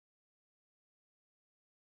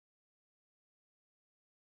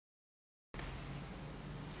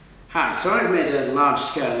Hi, so I've made a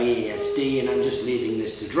large-scale ESD and I'm just leaving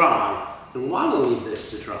this to dry. And while I leave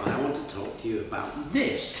this to dry, I want to talk to you about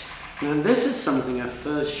this. Now this is something I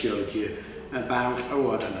first showed you about,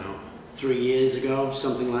 oh I don't know, 3 years ago,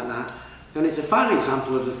 something like that. And it's a fine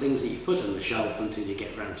example of the things that you put on the shelf until you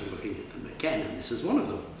get round to looking at them again, and this is one of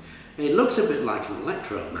them. It looks a bit like an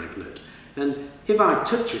electromagnet, and if I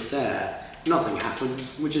touch it there, nothing happens,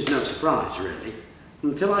 which is no surprise really,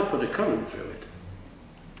 until I put a current through it.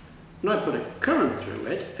 When I put a current through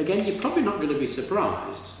it, again you're probably not going to be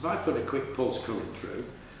surprised if I put a quick pulse current through,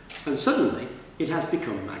 and suddenly it has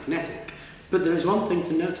become magnetic. But there is one thing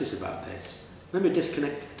to notice about this. Let me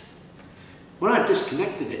disconnect it. When I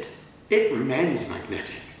disconnected it, it remains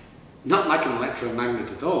magnetic. Not like an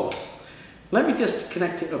electromagnet at all. Let me just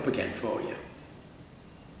connect it up again for you.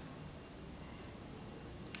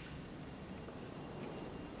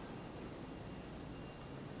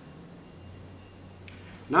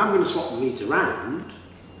 Now I'm going to swap the leads around,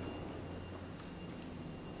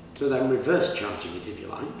 so that I'm reverse charging it if you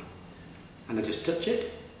like, and I just touch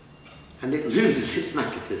it, and it loses its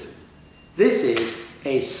magnetism. This is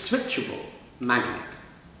a switchable magnet,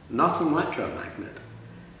 not an electromagnet.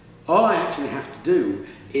 All I actually have to do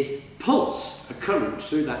is pulse a current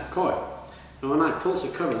through that coil. And when I pulse a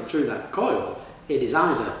current through that coil, it is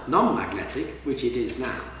either non-magnetic, which it is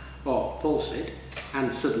now, or pulse it,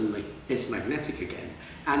 and suddenly it's magnetic again.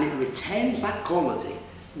 And it retains that quality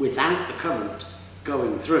without the current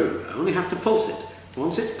going through. I only have to pulse it.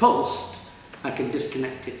 Once it's pulsed, I can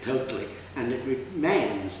disconnect it totally, and it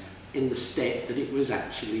remains in the state that it was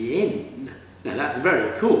actually in. Now that's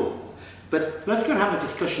very cool, but let's go and have a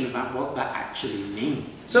discussion about what that actually means.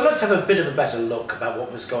 So let's have a bit of a better look about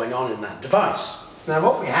what was going on in that device. Now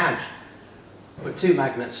what we had were two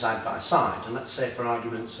magnets side by side, and let's say for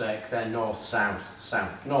argument's sake they're north-south,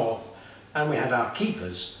 south-north, and we had our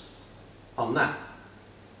keepers on that.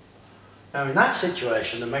 Now in that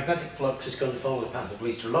situation the magnetic flux is going to follow the path of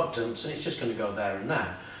least reluctance, and it's just going to go there and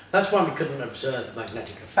now. That's why we couldn't observe the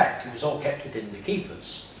magnetic effect. It was all kept within the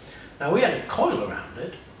keepers. Now we had a coil around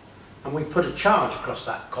it, and we put a charge across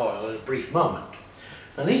that coil at a brief moment.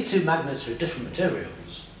 Now these two magnets are different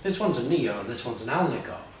materials. This one's a neo and this one's an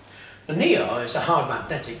alnico. The neo is a hard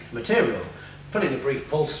magnetic material. Putting a brief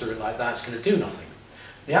pulse through it like that is going to do nothing.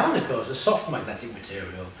 The alnico is a soft magnetic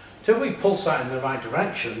material. So if we pulse that in the right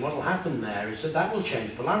direction, what will happen there is that will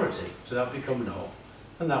change polarity. So that will become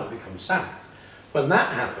north and that will become south. When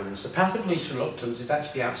that happens, the path of least reluctance is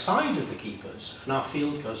actually outside of the keepers, and our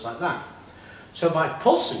field goes like that. So by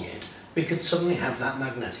pulsing it, we could suddenly have that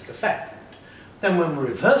magnetic effect. Then when we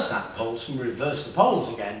reverse that pulse and we reverse the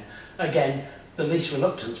poles again, the least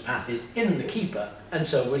reluctance path is in the keeper, and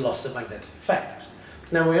so we lost the magnetic effect.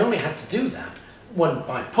 Now we only had to do that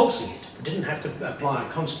by pulsing it. We didn't have to apply a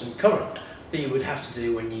constant current that you would have to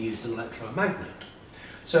do when you used an electromagnet.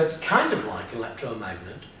 So it's kind of like an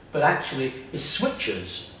electromagnet, but actually it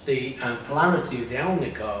switches the polarity of the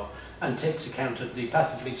alnico and takes account of the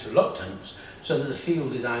path of least reluctance, so that the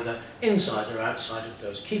field is either inside or outside of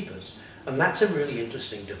those keepers. And that's a really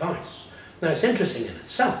interesting device. Now it's interesting in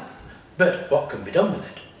itself, but what can be done with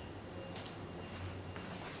it?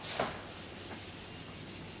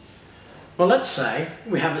 Well, let's say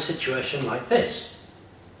we have a situation like this.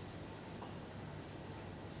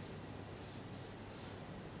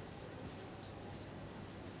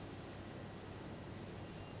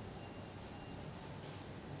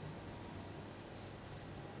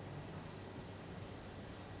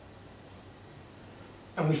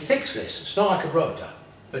 And we fix this. It's not like a rotor,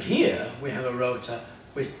 but here we have a rotor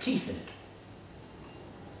with teeth in it.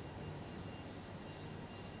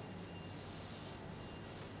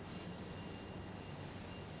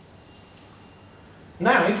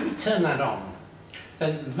 Now if we turn that on,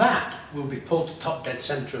 then that will be pulled to top dead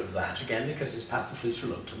centre of that, again because it's path of least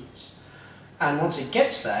reluctance. And once it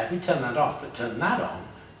gets there, if we turn that off but turn that on,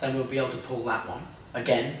 then we'll be able to pull that one.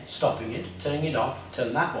 Again, stopping it, turning it off,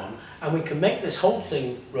 turn that one, and we can make this whole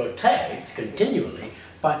thing rotate continually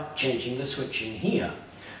by changing the switching here.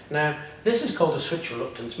 Now, this is called a switch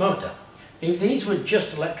reluctance motor. If these were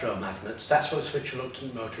just electromagnets, that's what a switch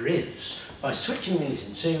reluctant motor is. By switching these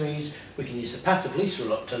in series, we can use the path of least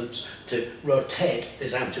reluctance to rotate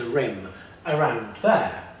this outer rim around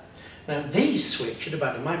there. Now, these switch at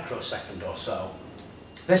about a microsecond or so.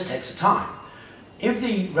 This takes a time. If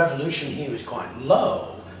the revolution here is quite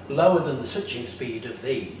low, lower than the switching speed of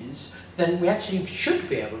these, then we actually should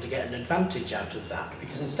be able to get an advantage out of that,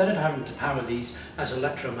 because instead of having to power these as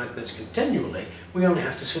electromagnets continually, we only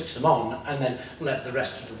have to switch them on and then let the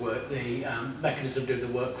rest of the work, the mechanism do the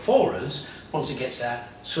work for us. Once it gets there,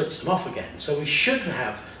 switch them off again. So we should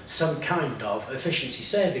have some kind of efficiency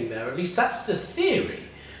saving there, at least that's the theory.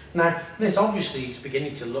 Now, this obviously is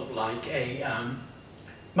beginning to look like a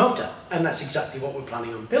motor, and that's exactly what we're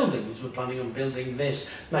planning on building. Is we're planning on building this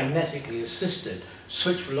magnetically assisted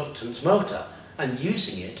switch reluctance motor and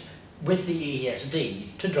using it with the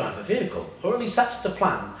ESD to drive a vehicle, or at least that's the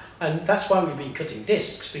plan, and that's why we've been cutting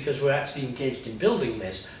discs, because we're actually engaged in building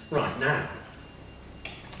this right now.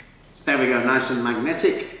 There we go, nice and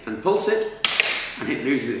magnetic, and pulse it and it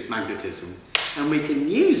loses its magnetism, and we can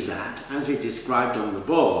use that, as we described on the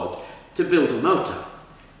board, to build a motor.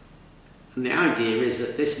 And the idea is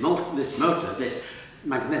that this motor, this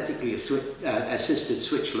magnetically assisted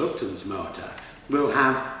switch reluctance motor, will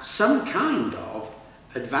have some kind of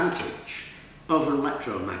advantage over an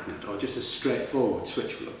electromagnet or just a straightforward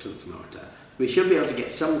switch reluctance motor. We should be able to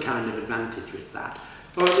get some kind of advantage with that,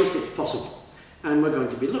 or at least it's possible. And we're going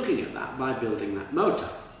to be looking at that by building that motor.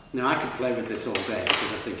 Now, I could play with this all day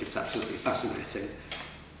because I think it's absolutely fascinating.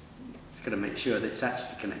 I've got to make sure that it's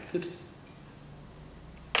actually connected.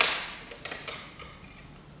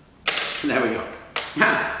 There we go.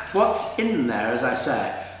 Now, what's in there, as I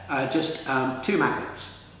say, are just 2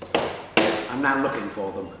 magnets. I'm now looking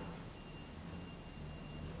for them.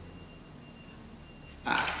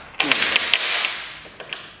 There we go.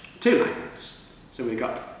 2 magnets. So we've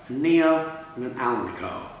got a neo and an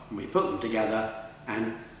alnico, and we put them together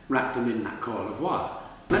and wrap them in that coil of wire.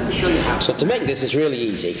 Let me show you how. So to make this is really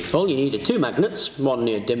easy. All you need are 2 magnets, one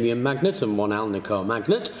neodymium magnet and one alnico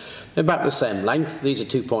magnet. They're about the same length. These are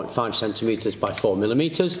 2.5 centimetres by 4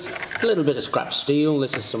 millimetres. A little bit of scrap steel.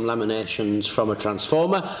 This is some laminations from a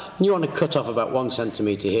transformer. You want to cut off about 1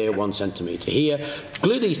 centimetre here, 1 centimetre here.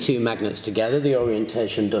 Glue these 2 magnets together, the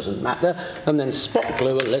orientation doesn't matter, and then spot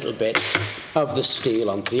glue a little bit of the steel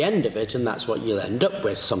onto the end of it, and that's what you'll end up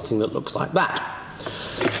with, something that looks like that.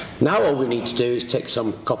 Now all we need to do is take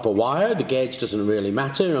some copper wire, the gauge doesn't really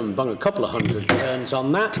matter, and bung a couple of 100 turns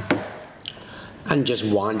on that, and just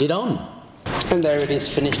wind it on. And there it is,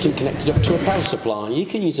 finished and connected up to a power supply. You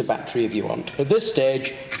can use a battery if you want. At this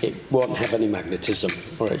stage, it won't have any magnetism,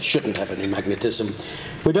 or it shouldn't have any magnetism.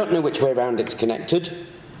 We don't know which way around it's connected.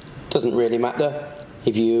 Doesn't really matter.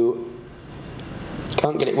 If you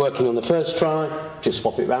can't get it working on the first try, just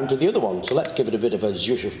swap it round to the other one. So let's give it a bit of a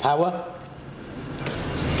zhuzh of power.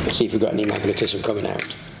 Let's see if we've got any magnetism coming out.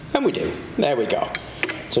 And we do. There we go.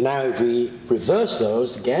 So now if we reverse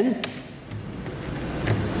those again,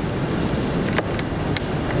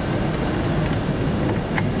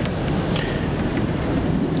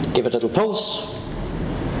 give it a little pulse.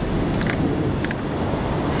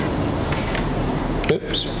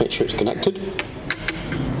 Oops, make sure it's connected.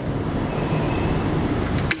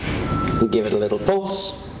 And give it a little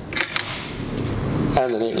pulse.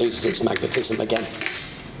 And then it loses its magnetism again.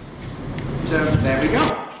 So there we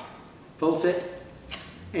go. Pulse it,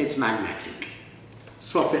 it's magnetic.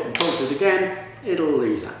 Swap it and pulse it again, it'll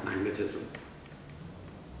lose that magnetism.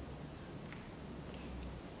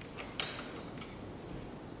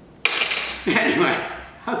 Anyway,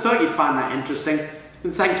 I thought you'd find that interesting,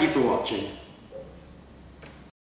 and thank you for watching.